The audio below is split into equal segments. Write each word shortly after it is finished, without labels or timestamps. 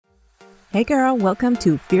Hey girl, welcome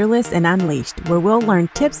to Fearless and Unleashed, where we'll learn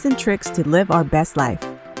tips and tricks to live our best life.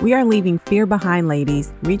 We are leaving fear behind,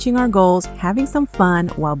 ladies, reaching our goals, having some fun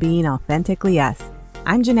while being authentically us.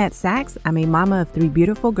 I'm Jeanette Sachs. I'm a mama of 3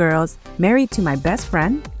 beautiful girls, married to my best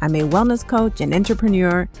friend. I'm a wellness coach and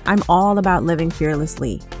entrepreneur. I'm all about living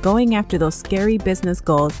fearlessly, going after those scary business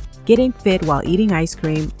goals, getting fit while eating ice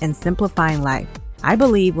cream, and simplifying life. I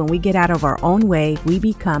believe when we get out of our own way, we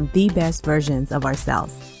become the best versions of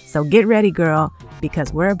ourselves. So get ready, girl,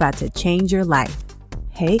 because we're about to change your life.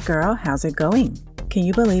 Hey girl, how's it going? Can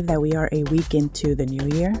you believe that we are a week into the new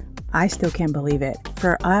year? I still can't believe it.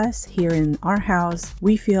 For us here in our house,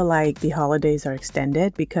 we feel like the holidays are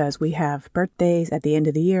extended because we have birthdays at the end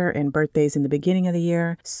of the year and birthdays in the beginning of the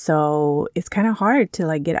year. So it's kind of hard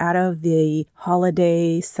to get out of the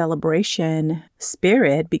holiday celebration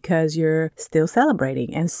spirit because you're still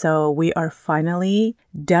celebrating. And so we are finally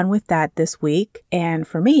done with that this week. And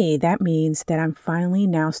for me, that means that I'm finally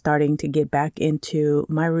now starting to get back into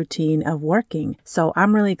my routine of working. So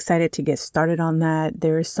I'm really excited to get started on that.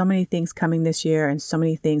 There are so many things coming this year and so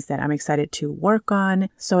many things that I'm excited to work on.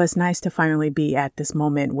 So it's nice to finally be at this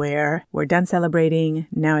moment where we're done celebrating.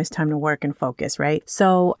 Now it's time to work and focus, right?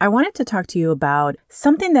 So I wanted to talk to you about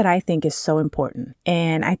something that I think is so important.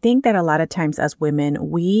 And I think that a lot of times as women,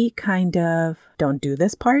 we kind of don't do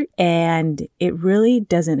this part, and it really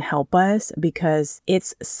doesn't help us because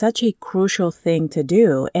it's such a crucial thing to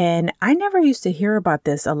do. And I never used to hear about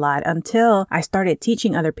this a lot until I started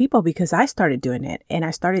teaching other people, because I started doing it and I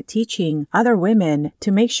started teaching other women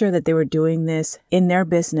to make sure that they were doing this in their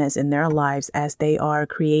business, in their lives, as they are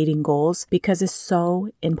creating goals, because it's so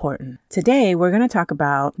important. Today, we're going to talk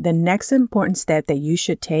about the next important step that you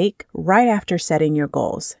should take right after setting your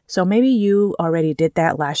goals. So maybe you already did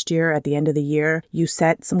that last year at the end of the year. You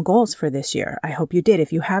set some goals for this year. I hope you did.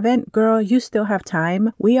 If you haven't, girl, you still have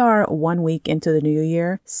time. We are 1 week into the new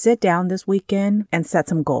year. Sit down this weekend and set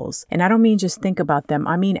some goals. And I don't mean just think about them.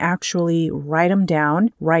 I mean actually write them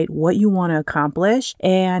down, write what you want to accomplish,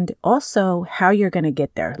 and also how you're going to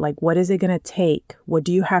get there. Like, what is it going to take? What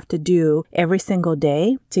do you have to do every single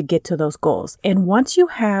day to get to those goals? And once you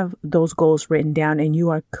have those goals written down and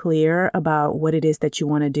you are clear about what it is that you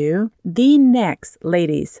want to do, the next,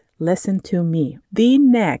 ladies, listen to me. The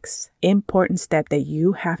next important step that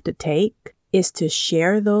you have to take is to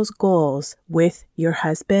share those goals with your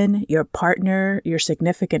husband, your partner, your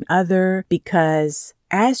significant other, because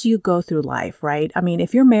as you go through life, right? I mean,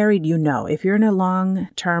 if you're married, you know, if you're in a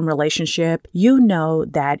long-term relationship, you know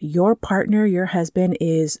that your partner, your husband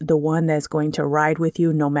is the one that's going to ride with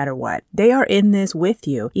you no matter what. They are in this with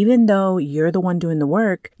you. Even though you're the one doing the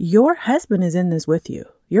work, your husband is in this with you.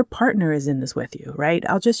 Your partner is in this with you, right?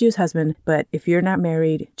 I'll just use husband, but if you're not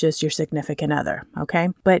married, just your significant other, okay?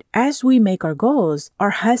 But as we make our goals,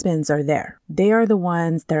 our husbands are there. They are the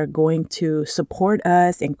ones that are going to support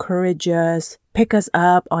us, encourage us, pick us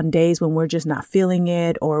up on days when we're just not feeling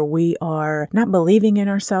it or we are not believing in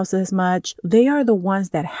ourselves as much. They are the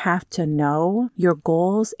ones that have to know your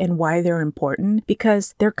goals and why they're important,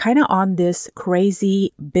 because they're kind of on this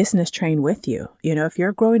crazy business train with you. You know, if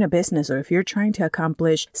you're growing a business or if you're trying to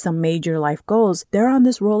accomplish some major life goals, they're on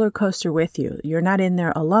this roller coaster with you. You're not in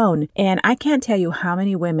there alone. And I can't tell you how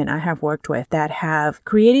many women I have worked with that have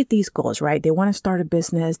created these goals, right? They want to start a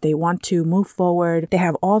business. They want to move forward. They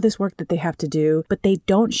have all this work that they have to do, but they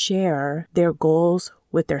don't share their goals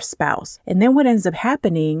with their spouse. And then what ends up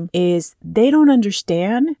happening is they don't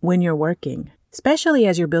understand when you're working. Especially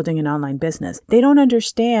as you're building an online business. They don't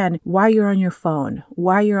understand why you're on your phone,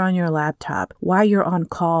 why you're on your laptop, why you're on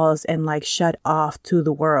calls and shut off to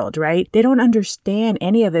the world, right? They don't understand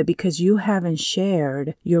any of it because you haven't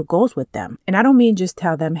shared your goals with them. And I don't mean just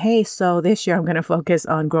tell them, hey, so this year I'm going to focus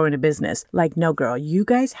on growing a business. No, girl, you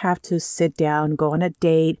guys have to sit down, go on a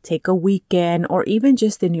date, take a weekend, or even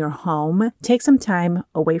just in your home, take some time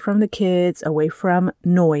away from the kids, away from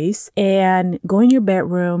noise, and go in your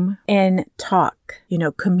bedroom and talk.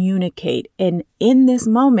 Communicate. And in this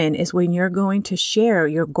moment is when you're going to share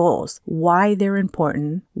your goals, why they're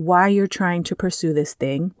important, why you're trying to pursue this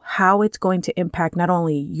thing, how it's going to impact not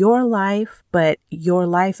only your life, but your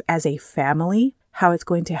life as a family, how it's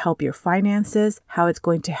going to help your finances, how it's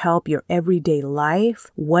going to help your everyday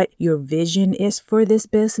life, what your vision is for this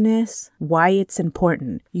business, why it's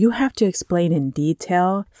important. You have to explain in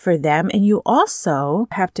detail for them, and you also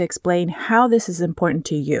have to explain how this is important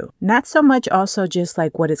to you. Not so much also just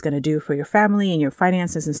what it's going to do for your family and your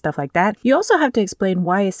finances and stuff like that. You also have to explain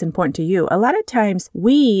why it's important to you. A lot of times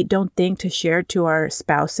we don't think to share to our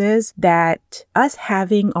spouses that us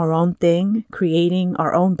having our own thing, creating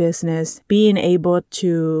our own business, being able able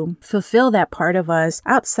to fulfill that part of us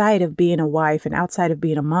outside of being a wife and outside of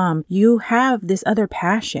being a mom, you have this other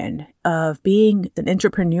passion of being an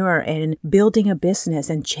entrepreneur and building a business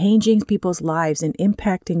and changing people's lives and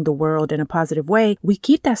impacting the world in a positive way. We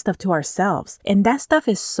keep that stuff to ourselves. And that stuff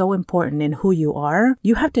is so important in who you are.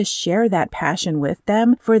 You have to share that passion with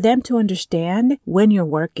them for them to understand when you're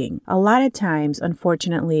working. A lot of times,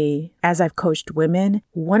 unfortunately, as I've coached women,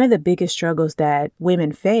 one of the biggest struggles that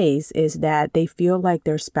women face is that they feel like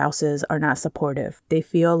their spouses are not supportive. They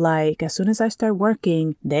feel like as soon as I start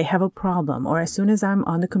working, they have a problem, or as soon as I'm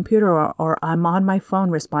on the computer or I'm on my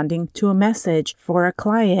phone responding to a message for a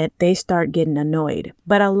client, they start getting annoyed.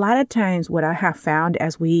 But a lot of times what I have found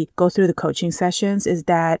as we go through the coaching sessions is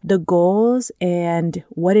that the goals and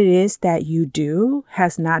what it is that you do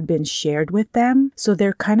has not been shared with them. So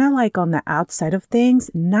they're kind of like on the outside of things,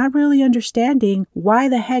 not really understanding why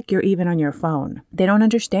the heck you're even on your phone. They don't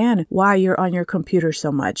understand why you're on your computer so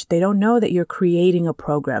much. They don't know that you're creating a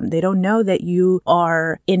program. They don't know that you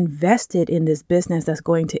are invested in this business that's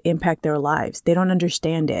going to impact their lives. They don't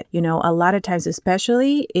understand it. You know, a lot of times,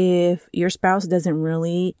 especially if your spouse doesn't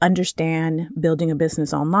really understand building a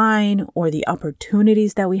business online or the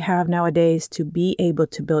opportunities that we have nowadays to be able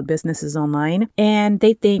to build businesses online. And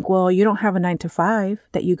they think, well, you don't have a 9-to-5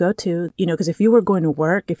 that you go to, you know, because if you were going to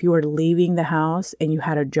work, if you were leaving the house and you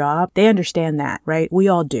had a job, they understand that, right? We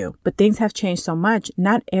all do. But things have changed so much.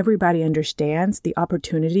 Not everybody understands the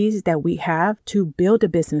opportunities that we have to build a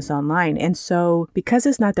business online. And so because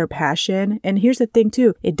it's not their passion, and here's the thing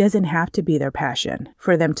too, it doesn't have to be their passion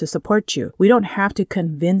for them to support you. We don't have to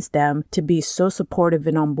convince them to be so supportive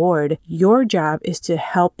and on board. Your job is to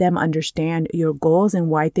help them understand your goals and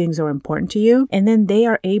why things are important to you. And then they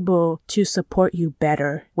are able to support you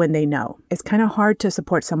better when they know. It's kind of hard to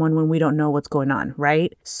support someone when we don't know what's going on,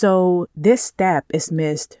 right? So this step is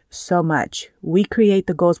missed so much. We create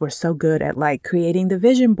the goals. We're so good at like creating the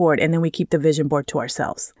vision board, and then we keep the vision board to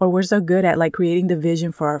ourselves. Or we're so good at like creating the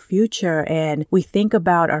vision for our future, and we think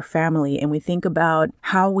about our family and we think about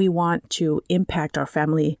how we want to impact our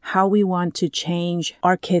family, how we want to change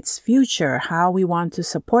our kids' future, how we want to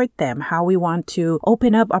support them, how we want to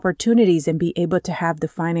open up opportunities and be able to have the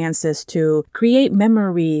finances to create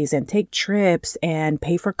memories and take trips and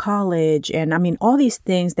pay for college. And I mean, all these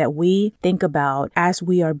things that we think about as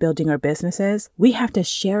we are building our businesses, we have to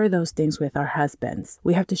share those things with our husbands.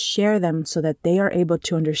 We have to share them so that they are able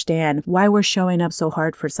to understand why we're showing up so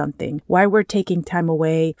hard for something, why we're taking time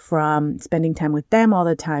away from spending time with them all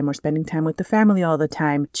the time or spending time with the family all the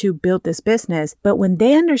time to build this business. But when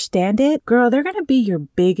they understand it, girl, they're going to be your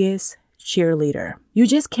biggest cheerleader. You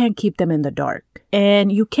just can't keep them in the dark.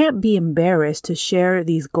 And you can't be embarrassed to share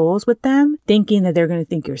these goals with them, thinking that they're going to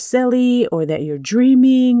think you're silly or that you're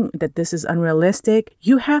dreaming, that this is unrealistic.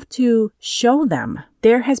 You have to show them.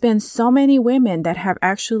 There has been so many women that have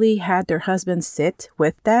actually had their husbands sit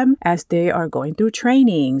with them as they are going through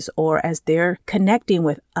trainings or as they're connecting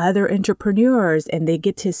with other entrepreneurs, and they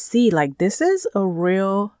get to see like, this is a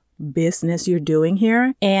real business you're doing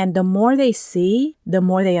here. And the more they see, the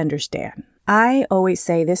more they understand. I always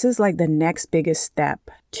say this is like the next biggest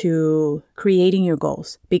step to creating your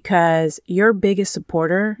goals, because your biggest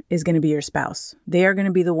supporter is going to be your spouse. They are going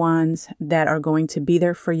to be the ones that are going to be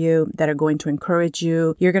there for you, that are going to encourage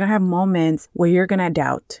you. You're going to have moments where you're going to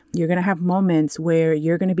doubt. You're going to have moments where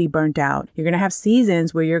you're going to be burnt out. You're going to have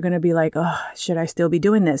seasons where you're going to be like, oh, should I still be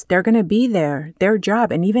doing this? They're going to be there, their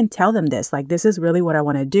job, and even tell them this, like, this is really what I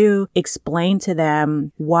want to do. Explain to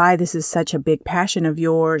them why this is such a big passion of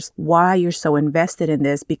yours, why you're so invested in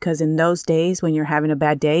this, because in those days when you're having a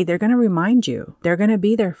bad day, they're going to remind you. They're going to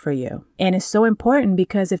be there for you. And it's so important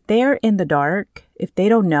because if they're in the dark, if they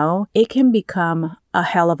don't know, it can become a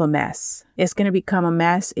hell of a mess. It's going to become a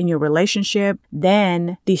mess in your relationship.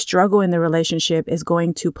 Then the struggle in the relationship is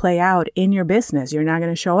going to play out in your business. You're not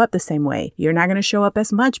going to show up the same way. You're not going to show up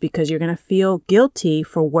as much because you're going to feel guilty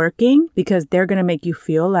for working, because they're going to make you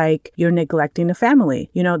feel like you're neglecting the family.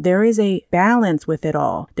 You know, there is a balance with it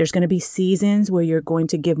all. There's going to be seasons where you're going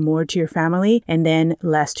to give more to your family and then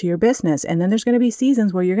less to your business. And then there's going to be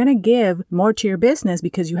seasons where you're going to give more to your business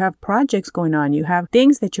because you have projects going on. You have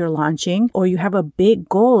things that you're launching, or you have a big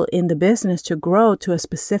goal in the business to grow to a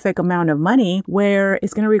specific amount of money where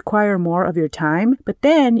it's going to require more of your time, but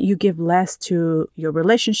then you give less to your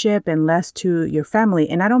relationship and less to your family.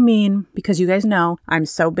 And I don't mean, because you guys know I'm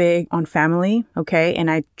so big on family, okay?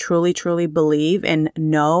 And I truly, truly believe and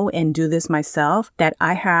know and do this myself, that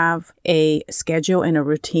I have a schedule and a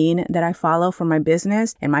routine that I follow for my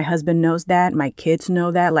business. And my husband knows that. My kids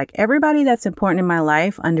know that. Like, everybody that's important in my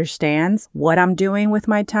life understands what I'm doing with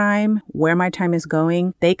my time, where my time is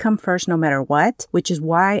going, they come first no matter what, which is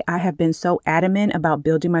why I have been so adamant about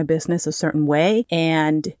building my business a certain way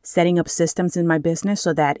and setting up systems in my business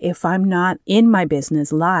so that if I'm not in my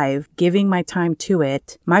business live, giving my time to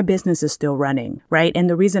it, my business is still running, right? And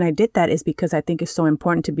the reason I did that is because I think it's so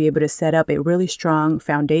important to be able to set up a really strong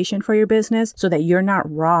foundation for your business so that you're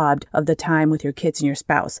not robbed of the time with your kids and your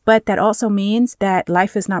spouse. But that also means that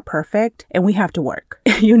life is not perfect and we have to work.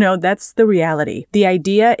 That's the reality. The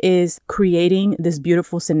idea is creating this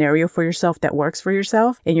beautiful scenario for yourself that works for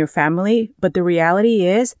yourself and your family. But the reality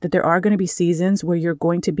is that there are going to be seasons where you're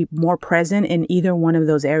going to be more present in either one of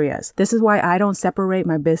those areas. This is why I don't separate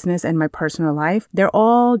my business and my personal life. They're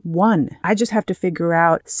all one. I just have to figure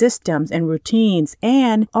out systems and routines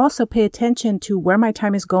and also pay attention to where my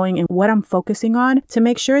time is going and what I'm focusing on to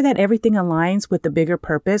make sure that everything aligns with the bigger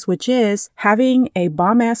purpose, which is having a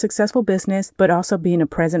bomb-ass successful business, but also being a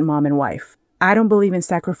present mom and wife. I don't believe in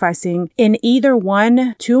sacrificing in either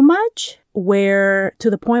one too much, where to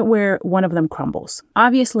the point where one of them crumbles.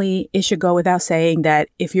 Obviously, it should go without saying that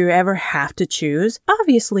if you ever have to choose,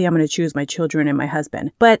 obviously I'm going to choose my children and my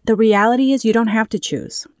husband. But the reality is you don't have to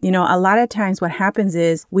choose. A lot of times what happens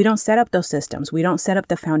is we don't set up those systems. We don't set up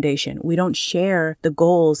the foundation. We don't share the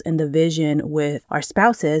goals and the vision with our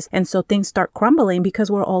spouses. And so things start crumbling because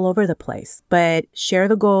we're all over the place. But share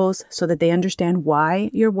the goals so that they understand why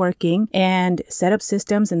you're working and set up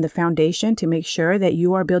systems and the foundation to make sure that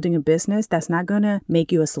you are building a business that's not going to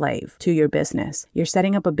make you a slave to your business. You're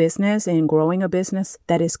setting up a business and growing a business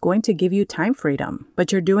that is going to give you time freedom,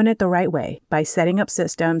 but you're doing it the right way by setting up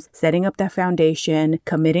systems, setting up that foundation,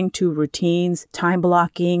 committing to routines, time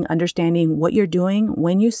blocking, understanding what you're doing.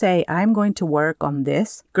 When you say, I'm going to work on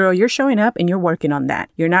this, girl, you're showing up and you're working on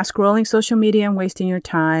that. You're not scrolling social media and wasting your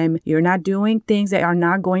time. You're not doing things that are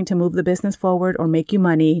not going to move the business forward or make you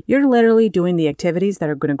money. You're literally doing the activities that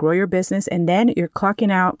are going to grow your business, and then you're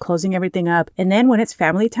clocking out, closing everything up. And then when it's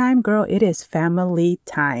family time, girl, it is family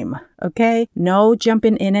time. Okay? No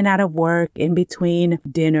jumping in and out of work in between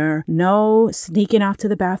dinner. No sneaking off to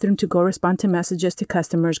the bathroom to go respond to messages to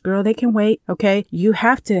customers. Girl, they can wait. Okay? You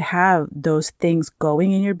have to have those things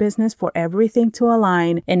going in your business for everything to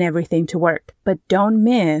align and everything to work. But don't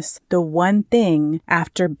miss the one thing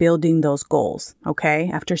after building those goals. Okay?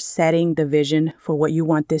 After setting the vision for what you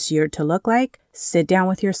want this year to look like, sit down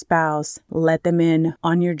with your spouse, let them in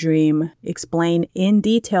on your dream, explain in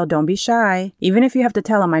detail, don't be shy. Even if you have to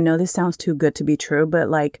tell them, I know this sounds too good to be true, but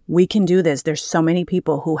we can do this. There's so many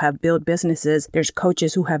people who have built businesses. There's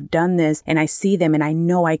coaches who have done this and I see them and I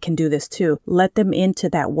know I can do this too. Let them into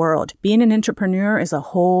that world. Being an entrepreneur is a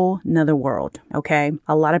whole nother world. Okay.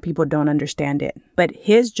 A lot of people don't understand it, but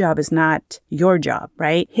his job is not your job,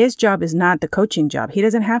 right? His job is not the coaching job. He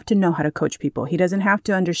doesn't have to know how to coach people. He doesn't have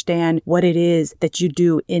to understand what it is that you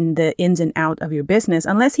do in the ins and out of your business,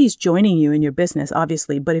 unless he's joining you in your business,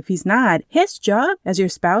 obviously. But if he's not, his job as your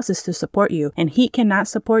spouse is to support you, and he cannot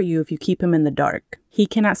support you if you keep him in the dark. He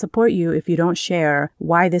cannot support you if you don't share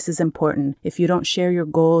why this is important, if you don't share your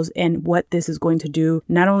goals and what this is going to do,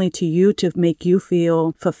 not only to you to make you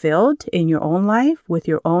feel fulfilled in your own life with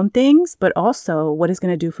your own things, but also what it's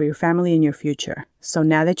going to do for your family and your future. So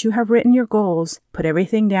now that you have written your goals, put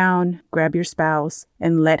everything down, grab your spouse,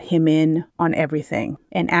 and let him in on everything.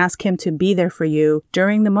 And ask him to be there for you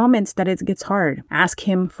during the moments that it gets hard. Ask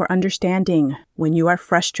him for understanding when you are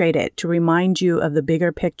frustrated, to remind you of the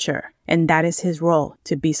bigger picture. And that is his role,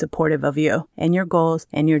 to be supportive of you and your goals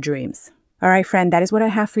and your dreams. All right, friend, that is what I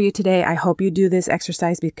have for you today. I hope you do this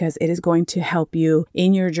exercise because it is going to help you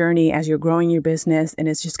in your journey as you're growing your business, and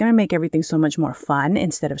it's just going to make everything so much more fun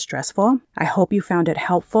instead of stressful. I hope you found it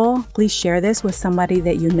helpful. Please share this with somebody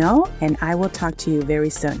that you know, and I will talk to you very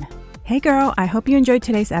soon. Hey girl, I hope you enjoyed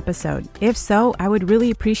today's episode. If so, I would really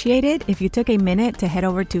appreciate it if you took a minute to head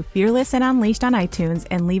over to Fearless and Unleashed on iTunes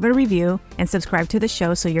and leave a review and subscribe to the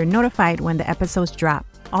show so you're notified when the episodes drop.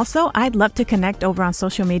 Also, I'd love to connect over on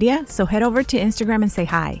social media, so head over to Instagram and say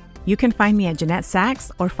hi. You can find me at Jeanette Sachs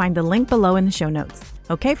or find the link below in the show notes.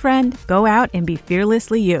 Okay, friend, go out and be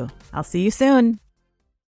fearlessly you. I'll see you soon.